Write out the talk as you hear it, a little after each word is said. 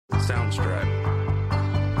Soundstripe.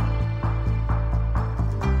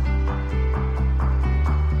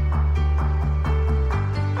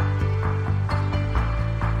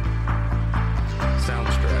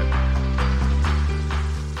 Soundstripe.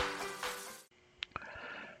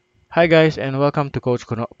 Hi, guys, and welcome to Coach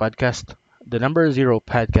Kuno Podcast, the number zero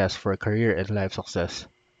podcast for career and life success.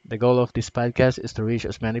 The goal of this podcast is to reach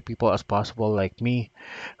as many people as possible, like me,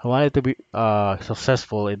 who wanted to be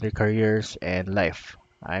successful in their careers and life.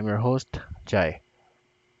 I'm your host, Jai.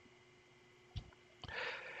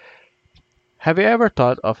 Have you ever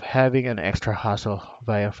thought of having an extra hustle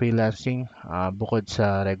via freelancing bukod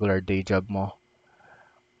sa regular day job mo?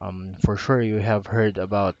 For sure, you have heard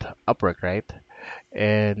about Upwork, right?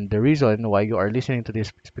 And the reason why you are listening to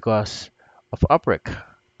this is because of Upwork.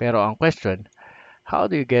 Pero ang question, how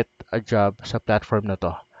do you get a job sa platform na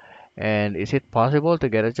to? And is it possible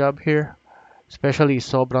to get a job here? Especially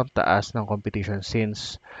sobrang taas ng competition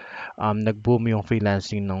since nag-boom yung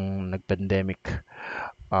freelancing nung nag-pandemic.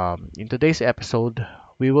 In today's episode,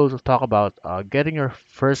 we will talk about getting your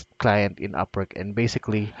first client in Upwork, and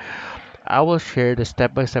basically, I will share the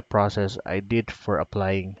step-by-step process I did for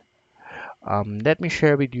applying. Let me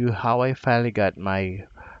share with you how I finally got my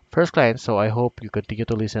first client, so I hope you continue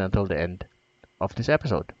to listen until the end of this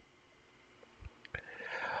episode.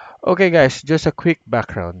 Okay, guys, just a quick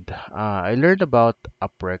background. I learned about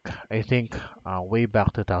Upwork, I think, way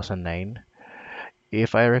back 2009.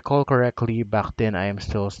 If I recall correctly, back then I am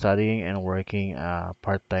still studying and working a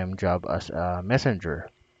part-time job as a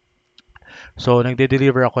messenger. So,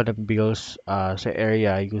 nagde-deliver ako ng bills sa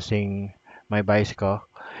area using my bicycle,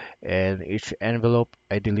 and each envelope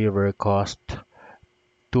I deliver cost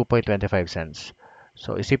 2.25 cents.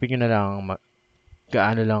 So, isipin nyo na lang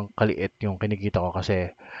gaano lang kaliit yung kinikita ko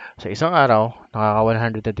kasi sa isang araw,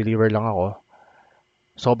 nakaka 100 na deliver lang ako.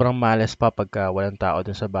 Sobrang males pa pagka walang tao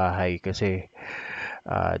dun sa bahay kasi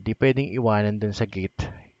di pwedeng iwanan dun sa gate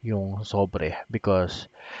yung sobre because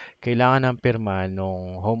kailangan ng pirma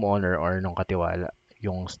nung homeowner or nung katiwala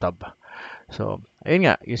yung stub. So, ayun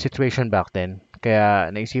nga, yung situation back then.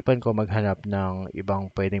 Kaya naisipan ko maghanap ng ibang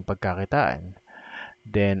pwedeng pagkakitaan.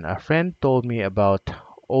 Then, a friend told me about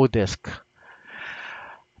Odesk.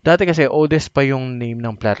 Dati kasi Odesk pa yung name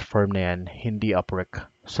ng platform na yan, hindi Upwork.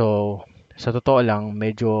 So, sa totoo lang,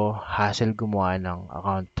 medyo hassle gumawa ng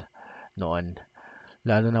account noon.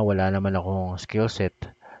 Lalo na wala naman akong skill set.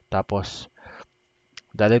 Tapos,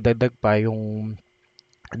 dadagdag pa yung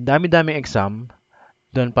ang dami-dami exam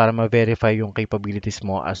doon para ma-verify yung capabilities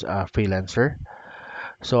mo as a freelancer.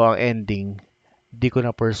 So, ang ending, di ko na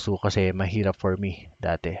pursue kasi mahirap for me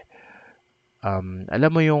dati.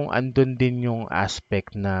 Alam mo yung andun din yung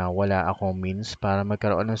aspect na wala akong means para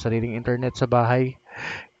magkaroon ng sariling internet sa bahay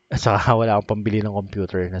at saka wala akong pambili ng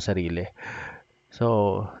computer na sarili.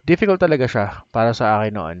 So, difficult talaga siya para sa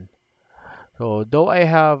akin noon. So, though I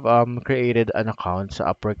have created an account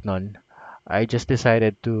sa Upwork noon, I just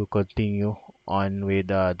decided to continue on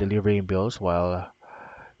with delivering bills while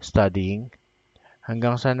studying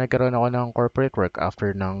hanggang sa nagkaroon ako ng corporate work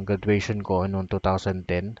after ng graduation ko noong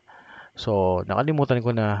 2010. So, nakalimutan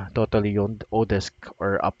ko na totally yung Odesk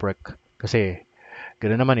or Upwork kasi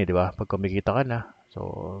ganoon naman di ba? Pag kumikita ka na.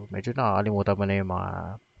 So, medyo nakakalimutan mo na yung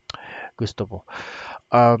mga gusto mo.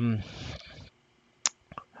 Um,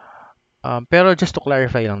 pero just to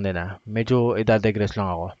clarify lang din medyo idadigress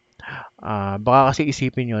lang ako. Baka kasi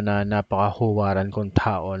isipin nyo na napakahuwaran kong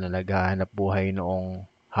tao na naghahanap buhay noong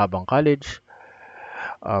habang college.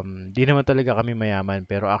 Di naman talaga kami mayaman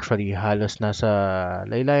pero actually halos nasa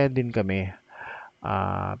laylayan din kami.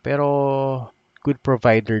 Pero good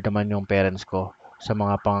provider naman yung parents ko sa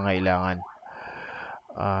mga pangangailangan.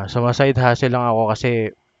 Sumaside hustle lang ako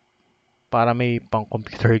kasi para may pang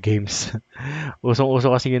computer games.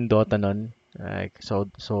 Usong-uso kasi yung Dota nun.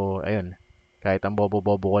 So ayun. Kahit ang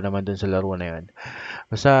bobo-bobo ko naman dun sa laro na yun.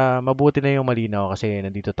 Basta mabuti na yung malinaw kasi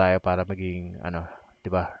nandito tayo para maging ano,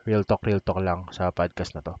 'di ba? Real talk lang sa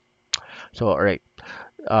podcast na to. So, alright.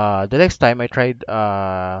 The next time I tried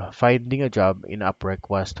finding a job in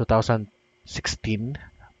Upwork was 2016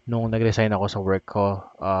 nung nag-resign ako sa work ko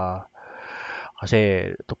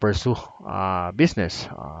kasi to pursue business,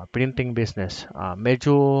 printing business.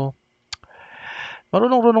 Medyo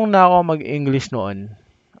marunong-runong na ako mag-English noon.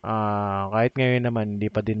 Kahit ngayon naman, hindi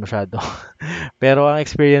pa din masyado. Pero ang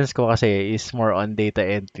experience ko kasi is more on data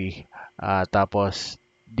entry. Tapos,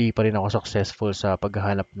 di pa rin ako successful sa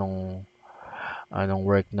paghahanap ng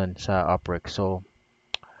work nun sa Upwork. So,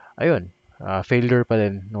 ayun. Failure pa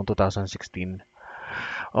din noong 2016.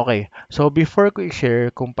 Okay. So, before ko i-share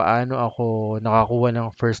kung paano ako nakakuha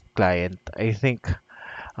ng first client, I think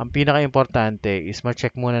Ang pinaka-importante is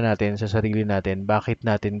ma-check muna natin sa sarili natin bakit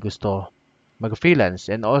natin gusto mag-freelance,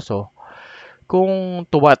 and also kung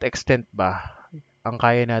to what extent ba ang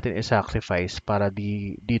kaya natin i-sacrifice para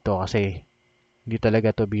dito, kasi hindi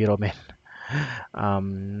talaga to biro, men.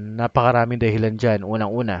 Napakaraming dahilan dyan.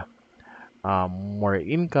 Unang-una, more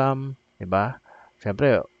income, 'di ba?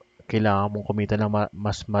 Siyempre, kailangan mong kumita ng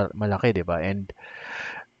malaki, 'di ba? And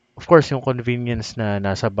of course, yung convenience na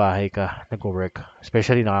nasa bahay ka nagwo-work.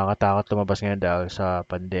 Especially nakakatakot lumabas ngayon dahil sa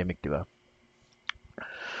pandemic, 'di ba?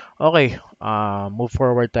 Okay, move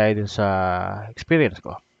forward tayo dun sa experience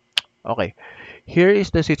ko. Okay, here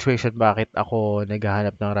is the situation bakit ako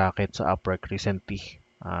naghahanap ng racket sa Upwork recently.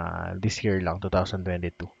 This year lang,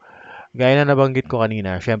 2022. Gaya na nabanggit ko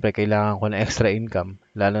kanina, syempre kailangan ko ng extra income,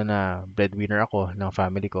 lalo na breadwinner ako ng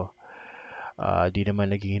family ko. Di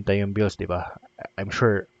naman naghihintay yung bills, di ba? I'm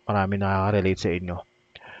sure marami nakaka-relate sa inyo.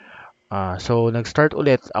 So, nag-start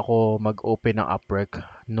ulit ako mag-open ng Upwork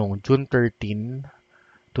noong June 13,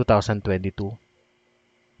 2022.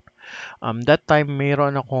 That time,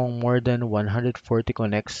 mayroon akong more than 140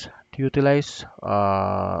 connects to utilize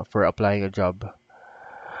for applying a job.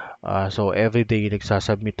 So, everyday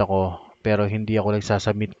nagsasubmit ako, pero hindi ako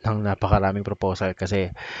nagsasubmit ng napakaraming proposal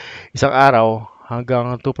kasi isang araw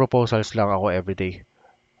hanggang 2 proposals lang ako everyday.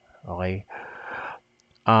 Okay?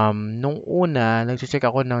 Nung una, nagche-check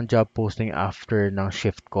ako ng job posting after ng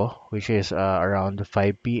shift ko, which is around 5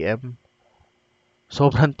 p.m.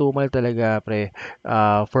 Sobrang tumal talaga, pre.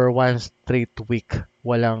 For one straight week,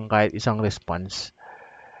 walang kahit isang response.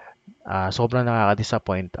 Sobrang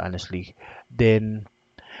nakaka-disappoint, honestly. Then,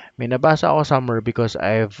 may nabasa ako somewhere because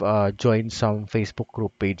I've joined some Facebook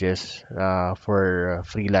group pages for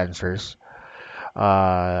freelancers.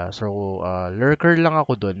 Lurker lang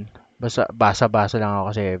ako dun. Basa-basa lang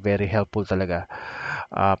ako kasi very helpful talaga.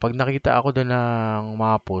 Pag nakita ako dun ng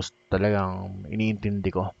mga post, talagang iniintindi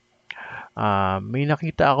ko. May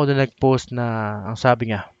nakita ako dun nag-post na ang sabi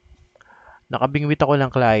niya, nakabingwit ako ng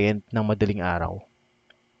client ng madaling araw.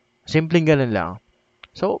 Simpleng ganun lang.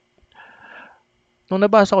 So, nung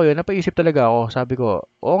nabasa ko yun, napaisip talaga ako. Sabi ko,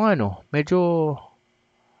 oo nga no, medyo,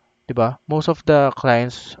 'di ba? Most of the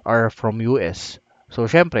clients are from US. So,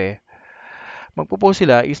 syempre, magpo-post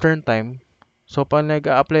sila Eastern Time. So, pag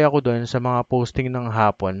nag-a-apply ako doon sa mga posting ng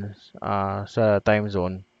hapon sa time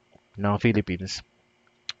zone ng Philippines,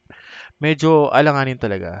 medyo alanganin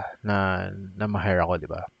talaga na ma-hire ako, di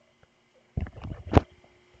ba?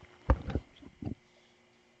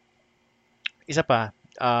 Isa pa,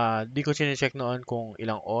 di ko sinecheck noon kung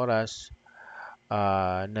ilang oras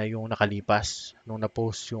na yung nakalipas nung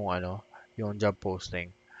na-post yung ano, yung job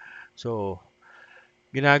posting. So,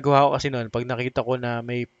 ginagawa ko kasi noon, pag nakita ko na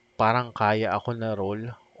may parang kaya ako na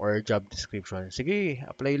role or job description, sige,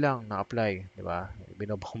 apply lang, na-apply, di ba?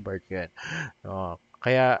 Binobombard ko yan.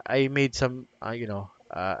 Kaya I made some,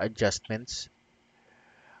 adjustments.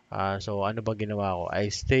 So, ano ba ginawa ko? I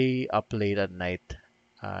stay up late at night.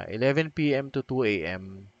 11 p.m. to 2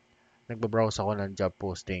 a.m. Nagbabrowse ako ng job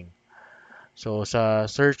posting. So,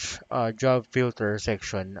 sa search job filter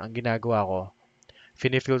section, ang ginagawa ko,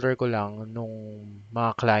 fini-filter ko lang nung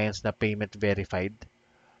mga clients na payment verified.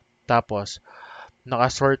 Tapos,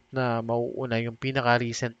 nakasort na mauuna yung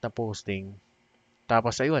pinaka-recent na posting.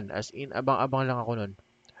 Tapos, ayun, as in, abang-abang lang ako nun.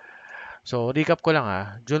 So, recap ko lang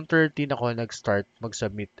June 13 ako nag-start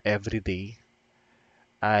mag-submit every day.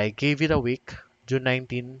 I gave it a week. June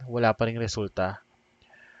 19, wala pa ring resulta.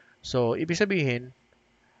 So, ibig sabihin,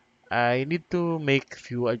 I need to make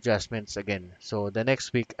few adjustments again. So, the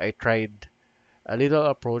next week, I tried a little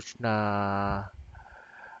approach na,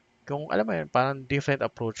 kung alam mo yun, parang different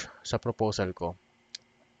approach sa proposal ko.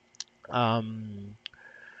 Um,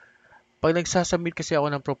 Pag nagsasubmit kasi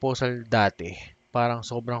ako ng proposal dati, parang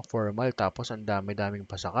sobrang formal, tapos ang dami-daming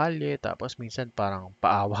pasakali, tapos minsan parang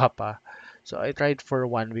paawa pa. So, I tried for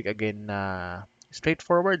 1 week again na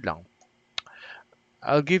straightforward lang.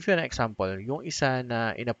 I'll give you an example. Yung isa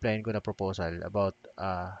na in-applyan ko na proposal about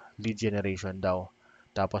lead generation daw.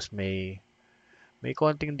 Tapos may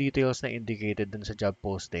konting details na indicated dun sa job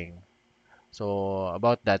posting. So,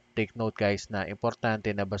 about that, take note guys na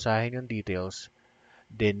importante na basahin yung details.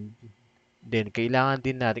 Then kailangan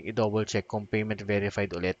din natin i-double check kung payment verified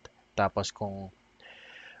ulit. Tapos kung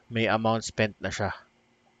may amount spent na siya.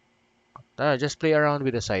 Just play around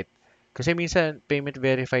with the site. Kasi minsan payment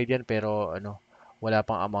verified yan pero wala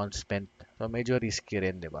pang amount spent. So medyo risky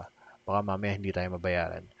rin, 'di ba? Baka mamaya hindi tayo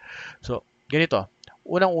mabayaran. So, ganito.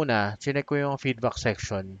 Unang-una, chinek ko yung feedback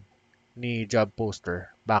section ni job poster.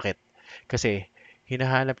 Bakit? Kasi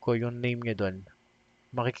hinahanap ko yung name niya doon.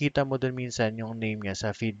 Makikita mo doon minsan yung name niya sa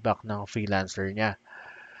feedback ng freelancer niya.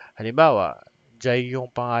 Halimbawa, Jai yung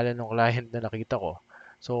pangalan ng client na nakita ko.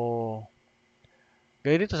 So,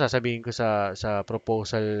 ganito sasabihin ko sa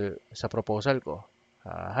proposal ko.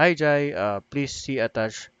 Hi Jai, please see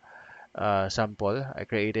attached sample I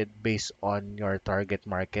created based on your target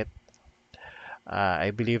market. I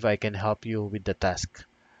believe I can help you with the task.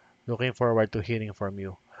 Looking forward to hearing from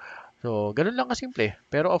you. So, ganun lang kasimple.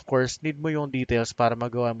 Pero of course, need mo yung details para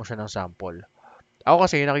magawa mo siya ng sample. Ako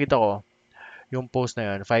kasi nakita ko yung post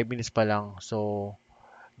na yun, 5 minutes pa lang. So,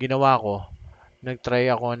 ginawa ko, nag-try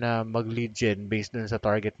ako na mag-lead gen based dun sa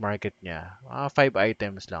target market niya. 5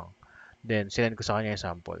 items lang. Then, sinend ko sa kanya yung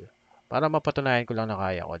sample. Para mapatunayan ko lang na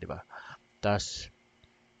kaya ko, di ba? Tapos,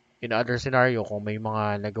 in other scenario, kung may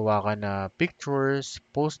mga nagawa ka na pictures,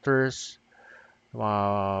 posters, mga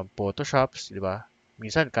photoshops, di ba?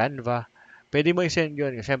 Minsan, Canva. Pwede mo i-send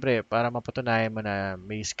yun. Siyempre, para mapatunayan mo na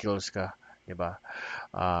may skills ka, di ba?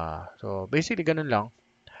 So, basically, ganun lang.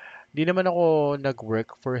 Di naman ako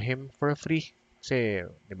nag-work for him for free. Kasi,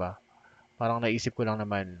 di ba? Parang naisip ko lang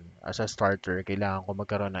naman as a starter, kailangan ko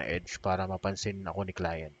magkaroon ng edge para mapansin ako ni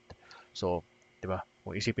client. So, 'di ba?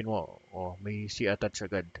 Kung isipin mo, oh, may C attach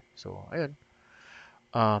agad. So, ayun.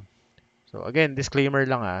 Ah, so again, disclaimer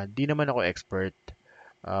lang di naman ako expert.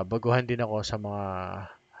 Baguhan din ako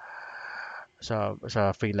sa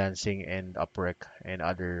freelancing and Upwork and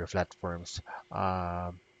other platforms.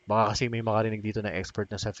 Baka kasi may makarinig dito na expert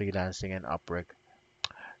na sa freelancing and Upwork.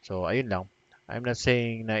 So, ayun lang. I'm not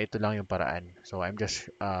saying na ito lang yung paraan. So, I'm just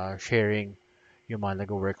sharing yung mga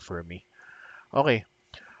nag-work for me. Okay.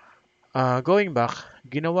 Going back,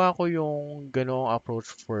 ginawa ko yung ganoong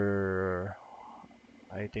approach for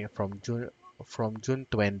I think from June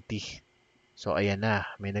 20. So ayan na,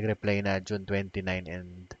 may nag-reply na June 29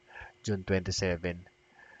 and June 27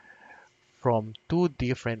 from two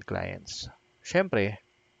different clients. Siyempre,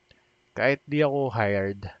 kahit di ako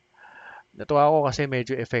hired, natuwa ako kasi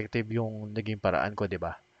medyo effective yung naging paraan ko, 'di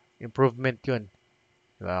ba? Improvement 'yun,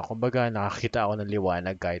 'di ba? Kumbaga nakakita ako ng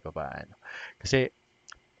liwanag kahit papaano. Kasi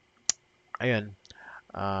ayun,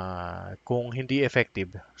 kung hindi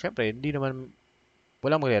effective, syempre hindi naman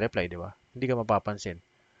walang magre-reply, di ba? Hindi ka mapapansin.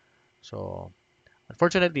 So,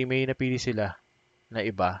 unfortunately, may napili sila na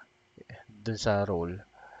iba dun sa role.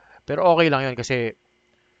 Pero okay lang yun kasi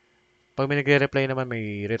pag may nagre-reply naman,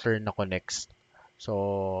 may return ako next.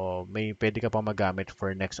 So, may pwede ka pang magamit for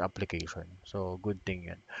next application. So, good thing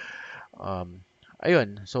yan.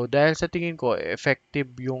 Ayun. So, dahil sa tingin ko, effective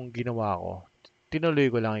yung ginawa ko, tinuloy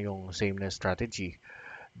ko lang yung same na strategy.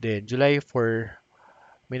 Then, July 4,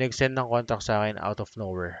 may nag-send ng contract sa akin out of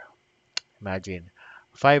nowhere. Imagine,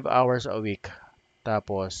 5 hours a week.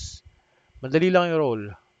 Tapos, madali lang yung role.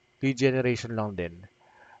 Lead generation lang din.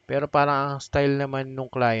 Pero parang ang style naman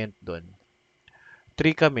nung client doon,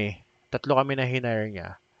 three kami, tatlo kami na hinire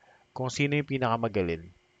niya. Kung sino yung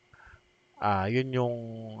pinakamagaling, yun yung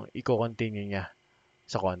i-continue niya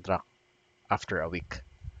sa contract after a week.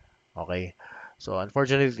 Okay? So,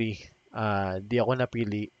 unfortunately, di ako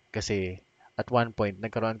napili kasi at one point,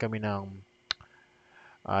 nagkaroon kami ng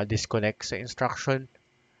disconnect sa instruction.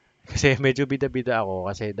 Kasi medyo bida-bida ako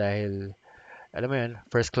kasi dahil, alam mo yun,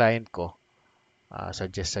 first client ko,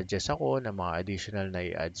 suggest ako ng mga additional na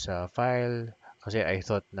i-add sa file kasi I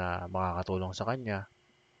thought na makakatulong sa kanya.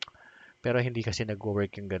 Pero hindi kasi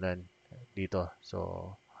nag-work yung ganun dito.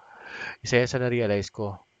 So, isa yan sa na-realize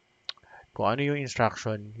ko. Kung ano yung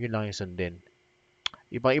instruction, yun lang yung sundin.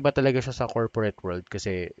 Ibang-iba talaga siya sa corporate world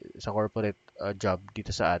kasi sa corporate job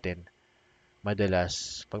dito sa atin,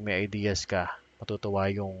 madalas, pag may ideas ka,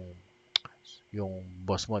 matutuwa yung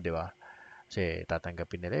boss mo, di ba? Kasi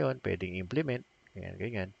tatanggapin nila yon, pwedeng implement, ganyan,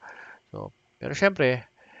 ganyan. So, pero syempre,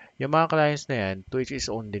 yung mga clients na yan, to each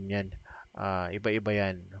his own din yan. Iba-iba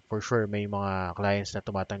yan. For sure, may mga clients na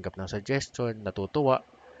tumatanggap ng suggestion, natutuwa.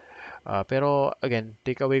 Pero again,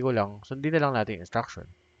 take away ko lang, sundin na lang natin yung instruction.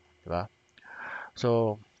 Diba?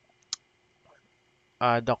 So,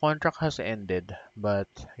 the contract has ended, but,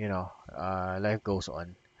 life goes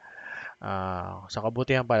on. Sa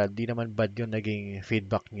kabutihan pala, di naman bad yung naging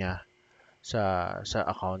feedback niya sa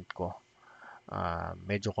account ko.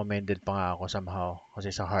 Medyo commended pa nga ako somehow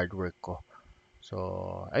kasi sa hard work ko. So,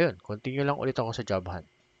 ayun, continue lang ulit ako sa job hunt.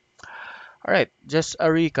 Alright, just a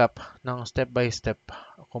recap ng step by step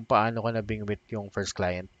kung paano ko nabingwit yung first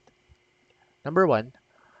client. Number one,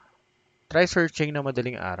 try searching na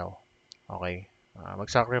madaling araw. Okay?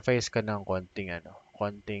 Mag-sacrifice ka ng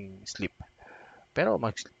konting sleep. Pero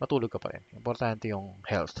matulog ka pa rin. Importante yung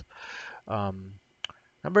health.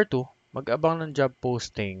 Number two, mag-abang ng job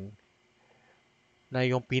posting na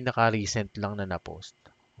yung pinaka-recent lang na na-post.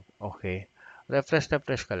 Okay?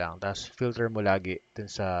 refresh ka lang, tapos filter mo lagi dun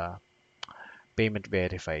sa payment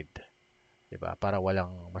verified, 'di ba? Para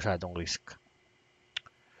walang masyadong risk.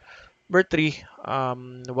 Number three,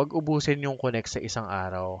 wag ubusin yung connect sa isang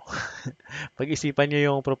araw. Pag-isipan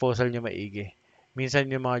niyo yung proposal niyo maigi.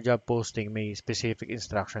 Minsan yung mga job posting may specific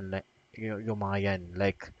instruction na yung mga yan,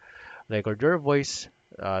 like record your voice,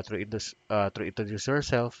 through introduce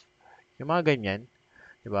yourself, yung mga ganyan,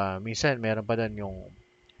 'di ba? Minsan meron pa doon yung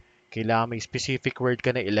kailangan may specific word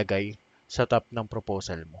ka na ilagay sa top ng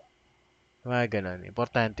proposal mo. Yung mga ganun.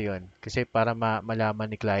 Importante 'yon kasi para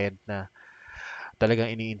malaman ni client na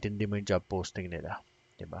talagang iniintindi mo yung job posting nila,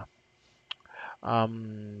 'di ba?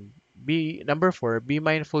 Number four, be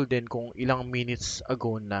mindful din kung ilang minutes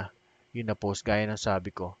ago na yun na post gaya ng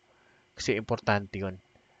sabi ko kasi importante 'yon,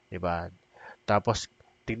 'di ba? Tapos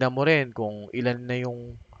tignan mo rin kung ilan na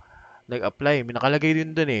yung nag-apply. May nakalagay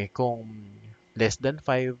din dun eh kung less than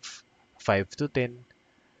 5, 5 to 10,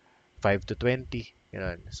 5 to 20,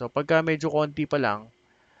 ganun. So pagka medyo konti pa lang,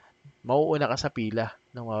 mauuna ka sa pila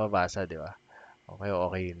ng mababasa, 'di ba? Okay,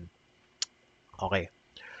 okay yun. Okay.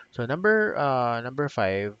 So number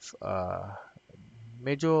five,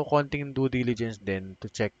 medyo konting due diligence din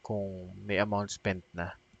to check kung may amount spent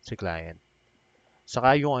na si client.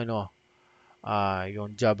 Saka yung yung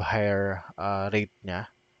job hire rate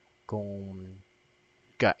niya, kung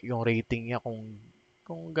yung rating niya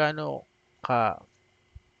kung gaano ka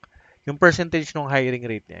yung percentage ng hiring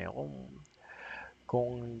rate niya,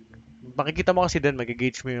 kung makikita mo kasi din,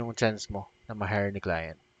 magigauge mo yung chance mo na ma-hire ni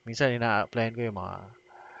client. Minsan ina-applyan ko yung mga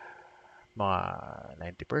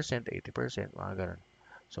 90%, 80%, mga ganun.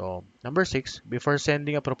 So, number six, before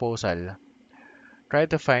sending a proposal, try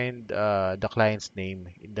to find the client's name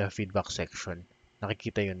in the feedback section.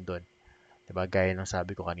 Nakikita yun doon. 'Di ba? Gaya ng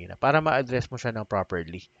sabi ko kanina. Para ma-address mo siya ng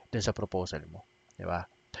properly dun sa proposal mo. 'Di ba?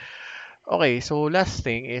 Okay, so last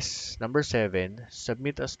thing is number seven,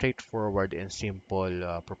 submit a straightforward and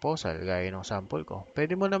simple proposal. Gaya ng sample ko.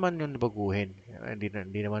 Pwede mo naman yun baguhin.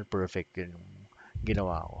 Hindi naman perfect yun yung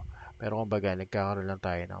ginawa ko. Pero kumbaga, nagkakaroon lang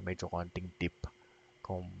tayo ng medyo konting tip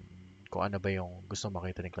kung kung ano ba yung gusto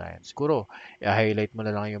makita ni client. Siguro, i-highlight mo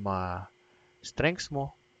na lang yung mga strengths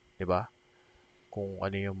mo, 'di ba? Kung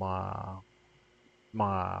ano yung mga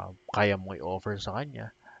kaya mong i-offer sa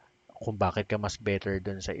kanya, kung bakit ka mas better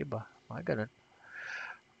dun sa iba, mga ganun.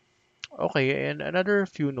 Okay, and another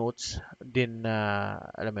few notes din na,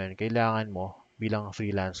 alam mo yun, kailangan mo bilang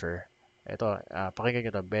freelancer. Ito,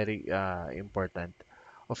 pakinggan nyo to, very important.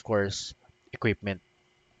 Of course, equipment.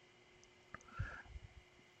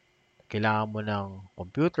 Kailangan mo ng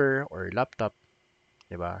computer or laptop,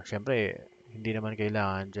 'di ba? Siyempre, hindi naman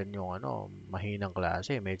kailangan diyan yung mahinang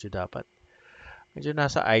klase, medyo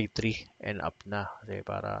nasa i3 and up na kasi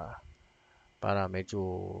para medyo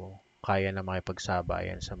kaya na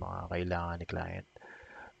makipagsabayan sa mga kailangan ni client.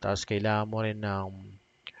 Tapos kailangan mo rin ng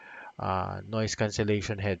noise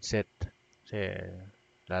cancellation headset. Kasi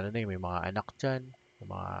lalo na yung may mga anak dyan,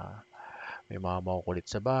 may mga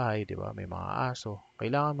makukulit sa bahay, di ba? May mga aso.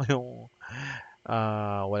 Kailangan mo yung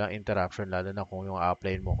walang interruption lalo na kung yung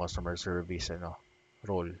apply mo customer service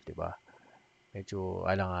role, di ba? Medyo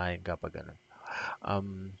alanganin kapag ganun.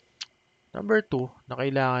 Um, Number two na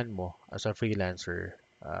kailangan mo as a freelancer,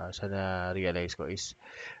 sa na-realize ko is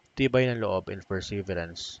tibay ng loob and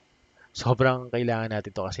perseverance. Sobrang kailangan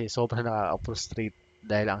natin to kasi sobrang nakaka-frustrate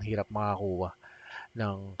dahil ang hirap makakuha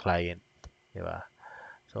ng client, di ba?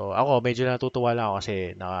 So ako medyo natutuwa lang ako kasi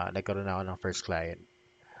nagkaroon na ako ng first client.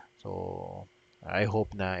 So I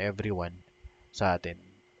hope na everyone sa atin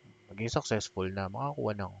maging successful na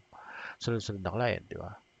makakuha ng sunod-sunod na client, di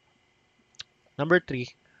ba? Number three,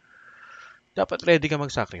 dapat ready ka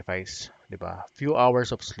mag-sacrifice, 'di ba? Few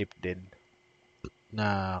hours of sleep din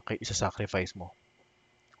na isa-sacrifice mo.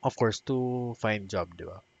 Of course, to find job,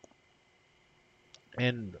 'di ba?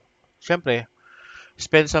 And syempre,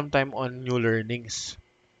 spend some time on new learnings.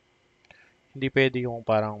 Hindi pwede yung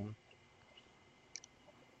parang,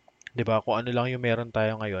 'di ba, kung ano lang yung meron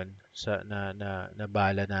tayo ngayon sa na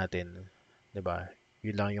bala natin, 'di ba?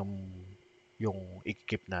 Yun lang yung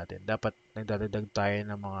i-keep natin. Dapat nagdadagdag tayo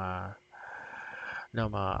ng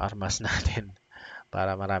mga armas natin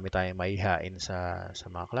para marami tayong maihain sa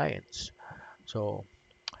mga clients. So,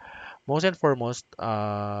 most and foremost,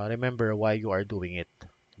 remember why you are doing it.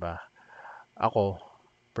 Diba? Ako,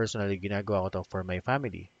 personally, ginagawa ko to for my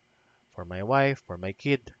family, for my wife, for my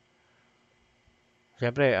kid.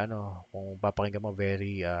 Siyempre, kung papakinggan mo,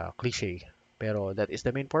 very cliche. Pero that is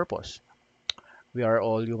the main purpose. We are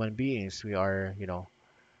all human beings. We are,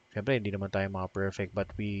 siyempre, hindi naman tayo mga perfect,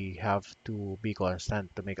 but we have to be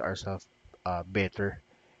constant to make ourselves better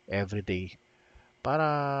every day. para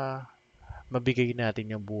mabigay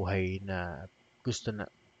natin yung buhay na gusto na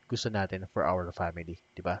gusto natin for our family,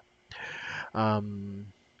 'di ba? Um,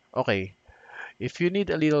 okay, if you need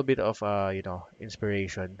a little bit of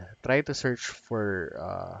inspiration, try to search for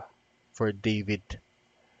David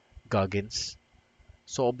Goggins.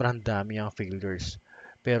 Sobrang dami ang failures.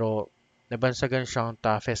 Pero nabansagan siyang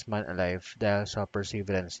toughest man alive dahil sa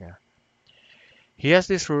perseverance niya. He has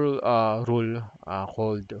this rule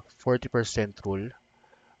called 40% rule.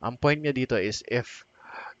 Ang point niya dito is if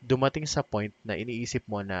dumating sa point na iniisip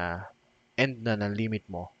mo na end na ng limit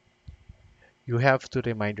mo, you have to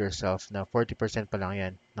remind yourself na 40% pa lang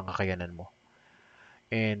yan ng kakayanan mo.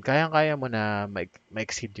 And kayang-kaya mo na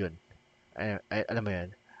ma-exceed yun. Alam mo yan.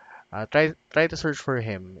 Try to search for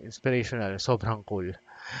him. Inspirational. Sobrang cool.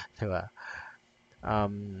 Diba?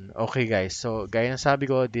 Okay guys, so gaya ng sabi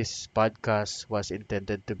ko, this podcast was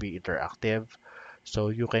intended to be interactive.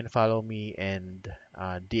 So you can follow me and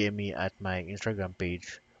DM me at my Instagram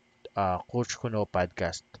page, Coach Kuno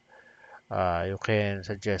Podcast. You can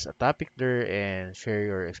suggest a topic there and share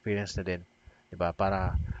your experience na din. Diba?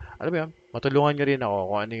 Para, alam mo yun, matulungan nyo rin ako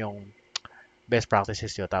kung ano yung best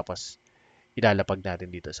practices nyo tapos ilalapag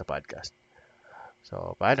natin dito sa podcast.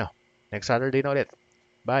 So, paano? Next Saturday na ulit.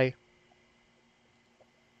 Bye!